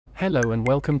Hello and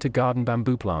welcome to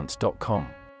gardenbambooplants.com.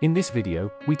 In this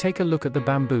video, we take a look at the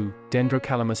bamboo,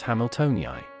 Dendrocalamus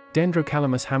hamiltonii.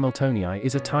 Dendrocalamus hamiltonii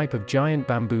is a type of giant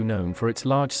bamboo known for its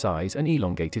large size and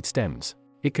elongated stems.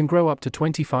 It can grow up to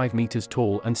 25 meters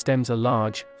tall and stems are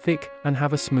large, thick, and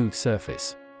have a smooth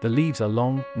surface. The leaves are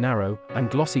long, narrow,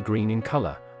 and glossy green in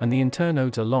color, and the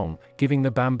internodes are long, giving the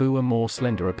bamboo a more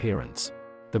slender appearance.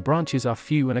 The branches are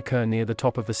few and occur near the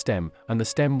top of the stem, and the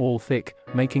stem wall thick,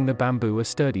 making the bamboo a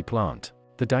sturdy plant.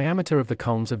 The diameter of the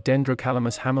culms of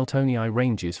Dendrocalamus hamiltonii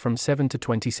ranges from 7 to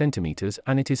 20 centimeters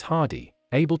and it is hardy,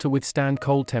 able to withstand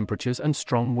cold temperatures and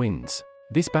strong winds.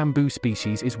 This bamboo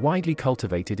species is widely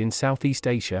cultivated in Southeast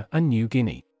Asia and New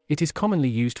Guinea. It is commonly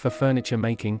used for furniture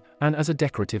making and as a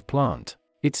decorative plant.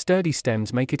 Its sturdy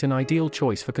stems make it an ideal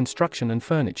choice for construction and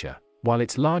furniture, while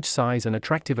its large size and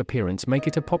attractive appearance make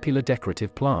it a popular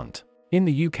decorative plant. In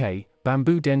the UK,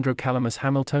 bamboo Dendrocalamus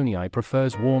hamiltonii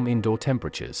prefers warm indoor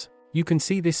temperatures. You can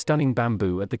see this stunning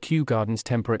bamboo at the Kew Gardens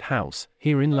Temperate House,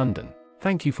 here in London.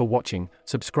 Thank you for watching.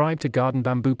 Subscribe to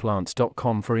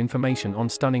gardenbambooplants.com for information on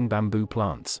stunning bamboo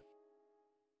plants.